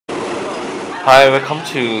Hi, welcome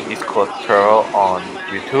to East Coast Travel on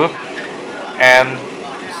YouTube. And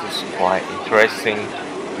this is quite interesting.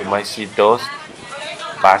 You might see those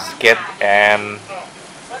baskets, and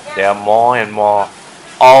there are more and more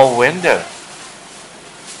all vendor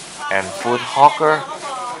and food hawker.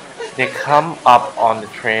 They come up on the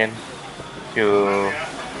train to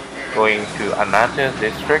going to another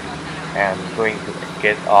district and going to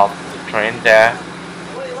get off the train there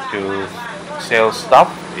to sell stuff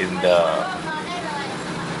in the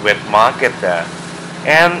wet market there.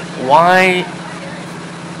 And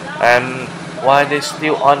and why they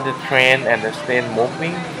still on the train and they still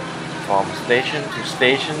moving from station to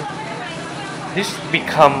station? This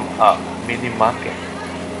become a mini market.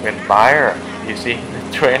 When buyer, you see,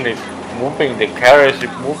 the train is moving, the carriage is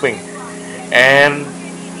moving, and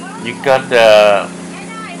you got the,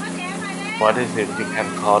 what is it? You can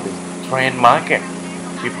call it train market.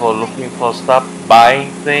 People looking for stuff, buying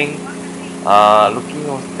thing, looking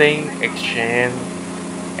for thing, exchange,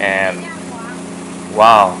 and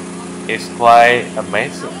wow, it's quite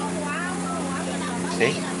amazing.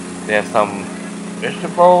 See, there's some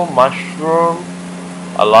vegetable, mushroom,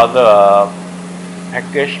 a lot of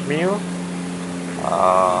packaged meal.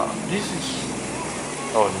 This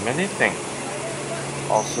is many things.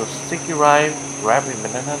 Also sticky rice, rabbit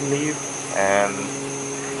banana leaf, and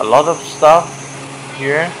a lot of stuff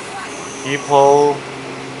here. People,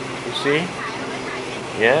 you see,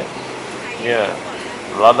 yeah, yeah,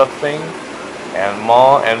 a lot of things, and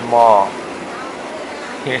more and more.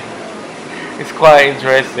 It's quite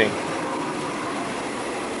interesting.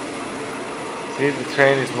 See, the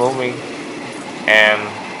train is moving, and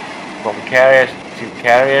from carriage to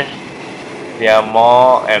carriage, there are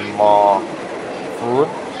more and more food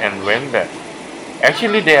and vendor.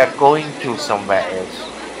 Actually, they are going to somewhere else.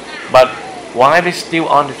 But while they still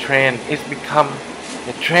on the train, it's become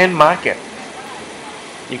the train market.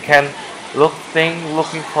 You can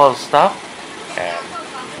looking for stuff and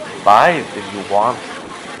buy it if you want.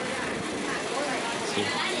 See,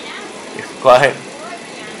 it's quite.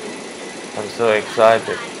 I'm so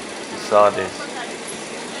excited to saw this.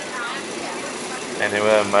 I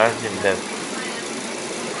never imagined that.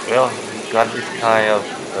 Well, we got this kind of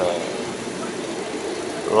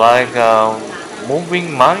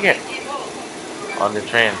moving market on the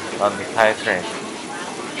train, on the Thai train.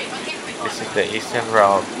 This is the Eastern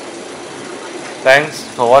Route. Thanks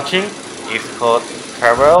for watching East Coast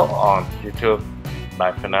Travel on YouTube.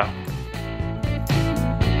 Bye for now.